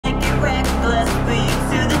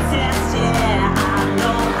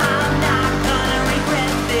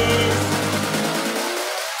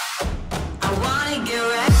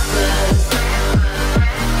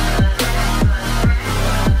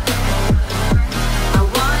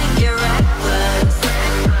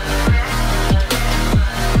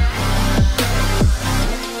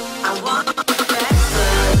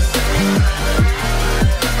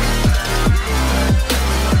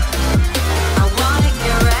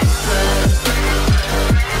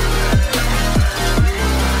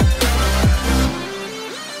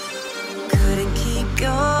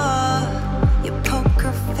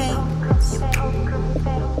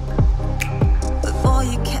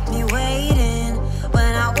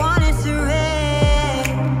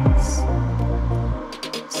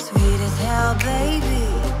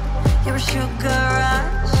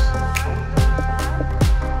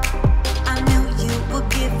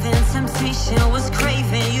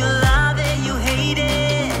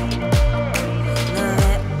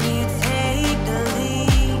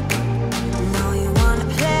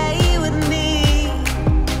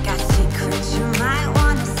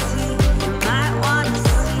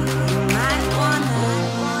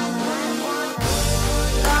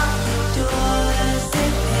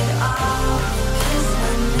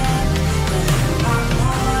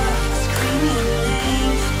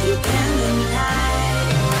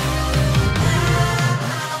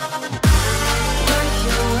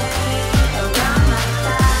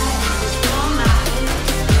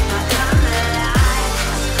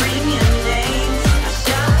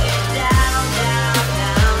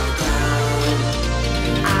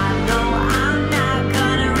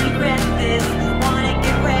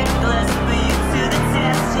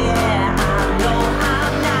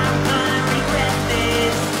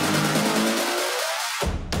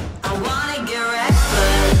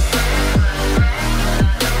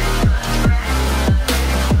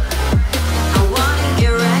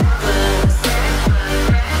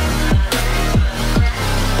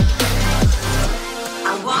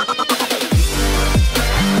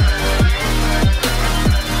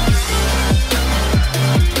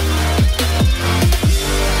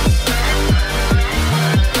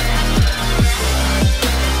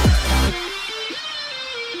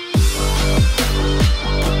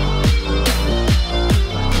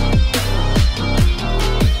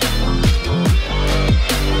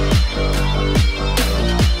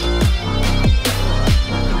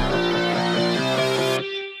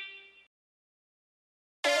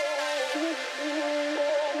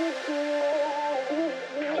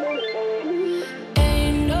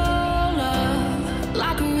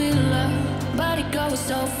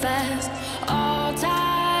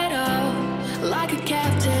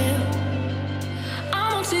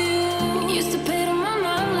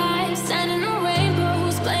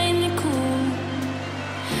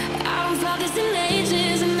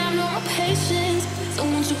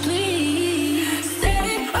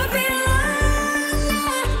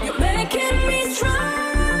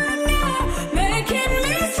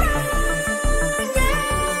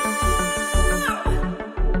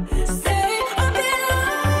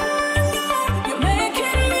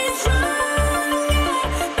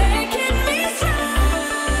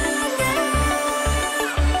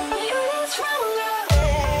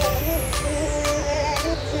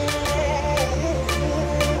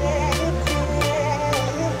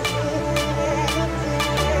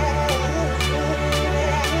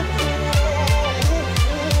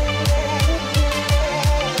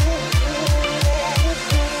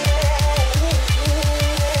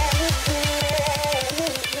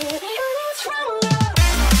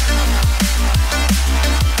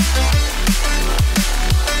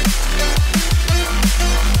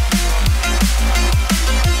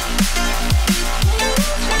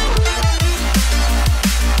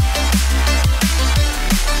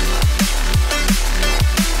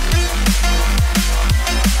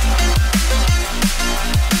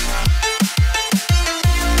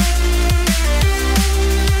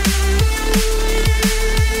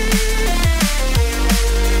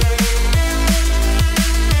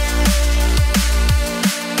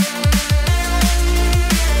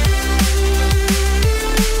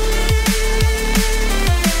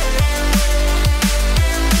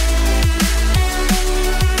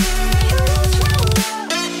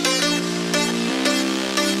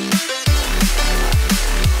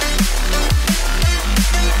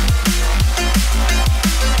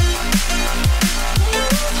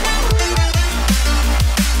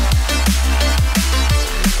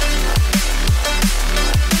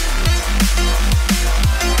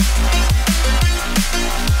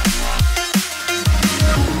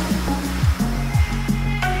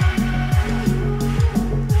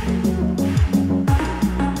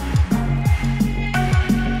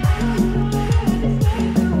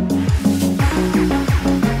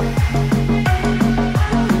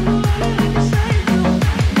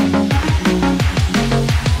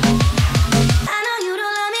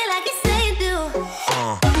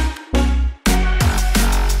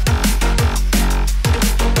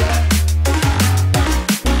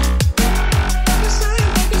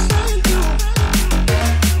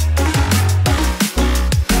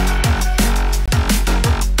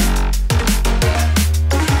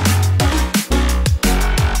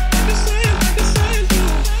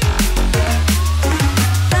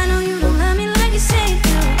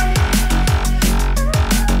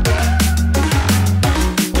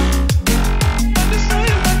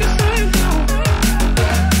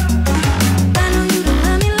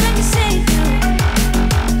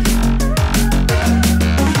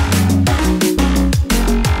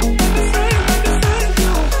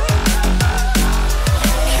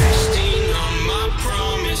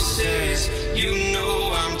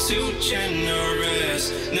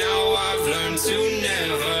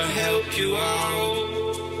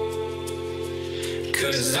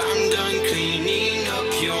'Cause I'm done cleaning up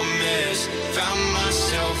your mess. Found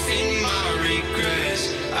myself in my regrets.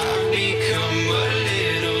 I've become a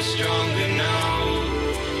little stronger now.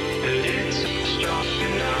 A little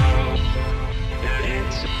stronger now. A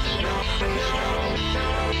little stronger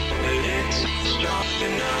now. A little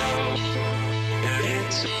stronger now. A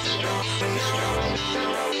little stronger now.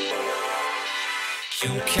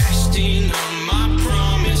 You cashed in on my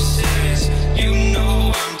promises. You know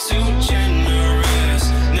I'm too generous.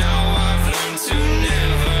 Now I've learned to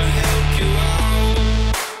never help you out.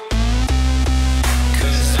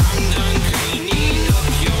 'Cause I'm done cleaning up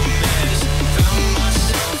your mess. Found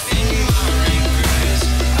myself in my regrets.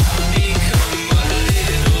 I've become a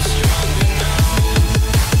little stronger now.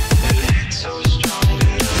 A little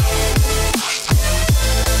stronger now.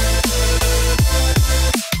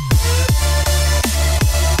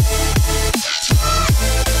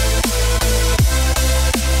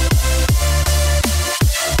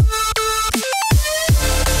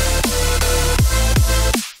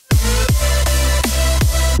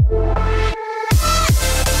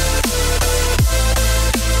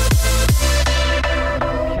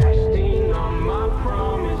 Casting on my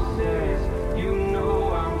promises. You know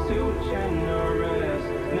I'm too generous.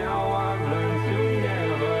 Now I've learned to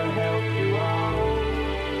never help you out.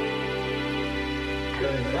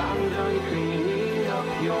 'Cause I'm done cleaning up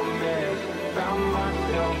your mess. Found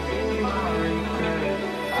myself in my regrets.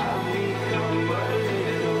 I've become a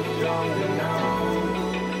little stronger now.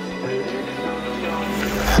 A little stronger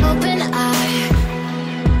now. Open eye,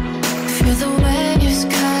 feel the waves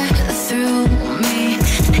cut through me.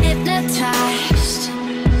 Hypnotized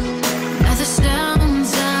by the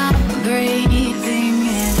sounds I'm breathing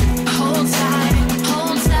in. Hold tight,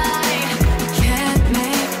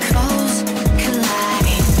 chemicals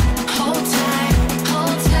collide. Hold tight,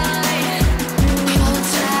 hold tight, hold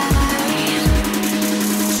tight.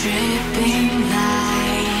 Dripping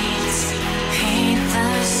lights paint the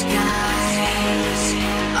skies,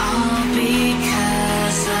 all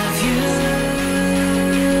because of you.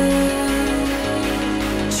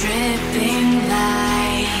 Dripping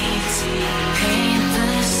lights paint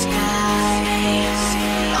the skies,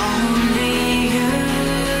 only you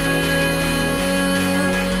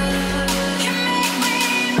can make me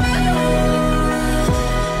move.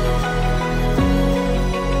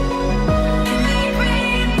 Can make me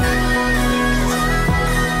move.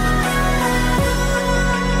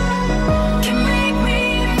 Can make me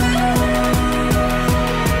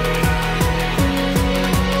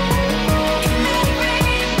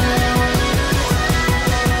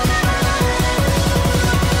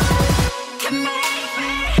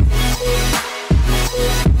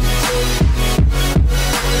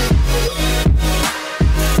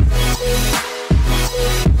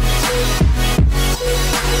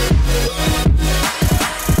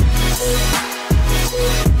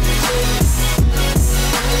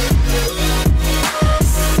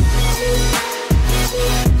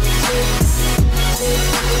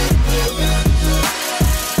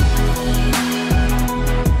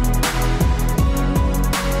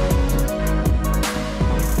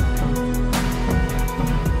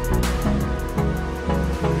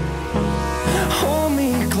Hold me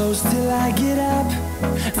close till I get up.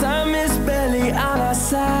 Time is barely on our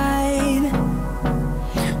side.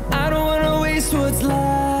 I don't wanna waste what's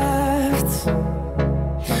left.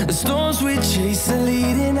 The storms we chase are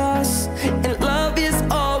leading us, and love is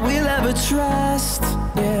all we'll ever trust.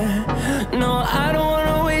 Yeah, no, I don't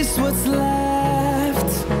wanna waste what's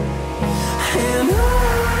left. And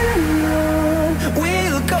on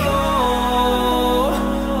we'll go,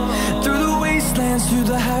 through the wastelands, through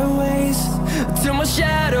the highways, till my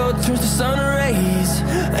shadow turns to sun rays.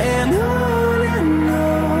 And on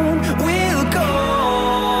we'll go,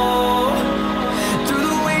 through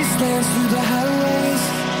the wastelands, through the highways,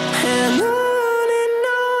 and on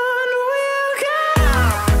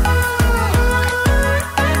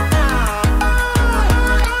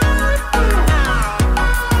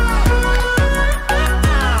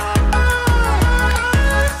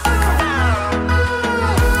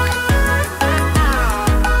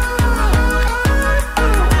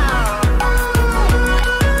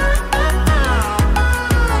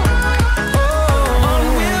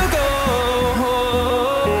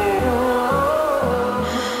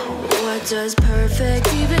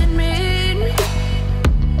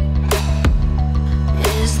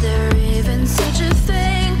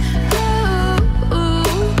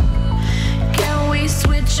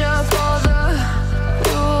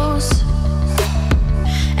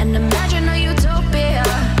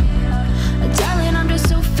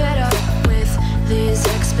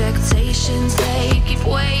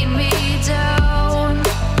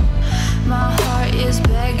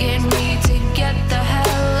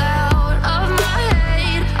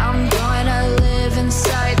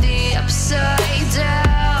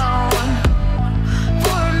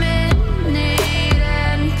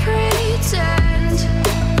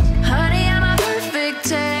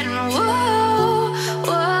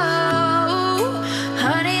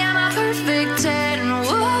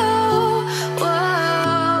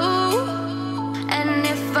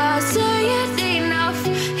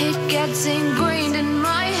It's ingrained in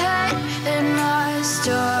my head, and I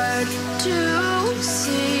start to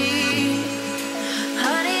see.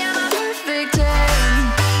 Honey, I'm a perfect 10.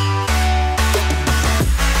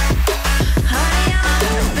 Honey, I'm a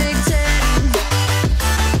perfect 10.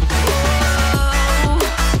 Whoa.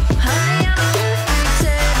 Honey, I'm a perfect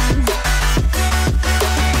 10.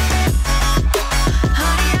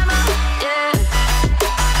 Honey, I'm a, yeah.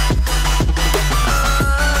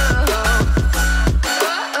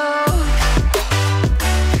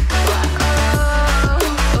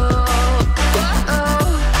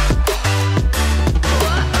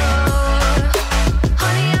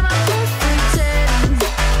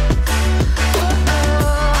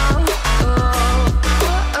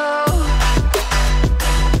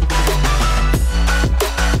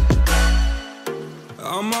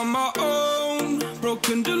 I'm on my own,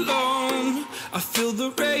 broken alone. I feel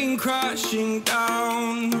the rain crashing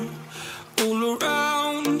down all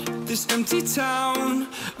around this empty town.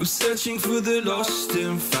 I'm searching for the lost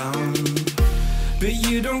and found, but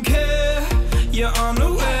you don't care, you're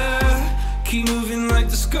unaware. Keep moving like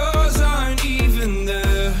the scars aren't even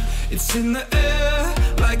there. It's in the air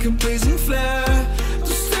like a blazing flare. Don't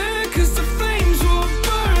stare 'cause the flames will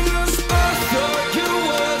burn us. I thought you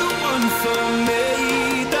were the one for me.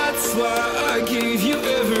 That's why I gave you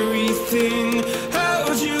everything.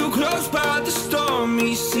 Held you close by the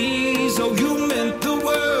stormy seas. Oh, you meant the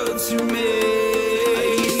world to me. I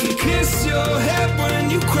used to kiss your head when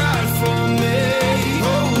you cried for me.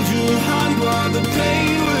 Hold your hand while the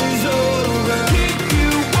pain was over. Keep you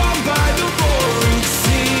warm by the roaring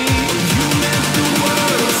sea. You meant the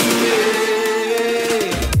world to me.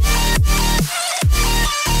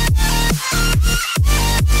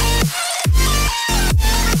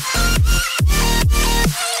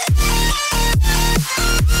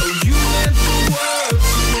 Oh, you meant the world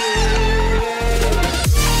to me.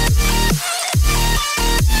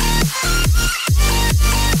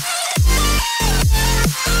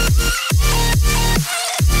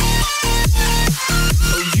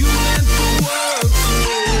 Oh, you meant the world to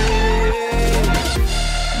me.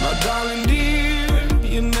 My darling dear,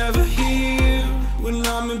 you're never here. When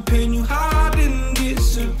I'm in pain, you hide and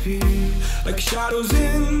disappear. Like shadows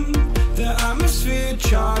in the atmosphere,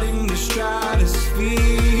 charting the stratosphere.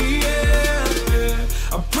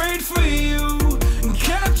 Yeah. I prayed for you.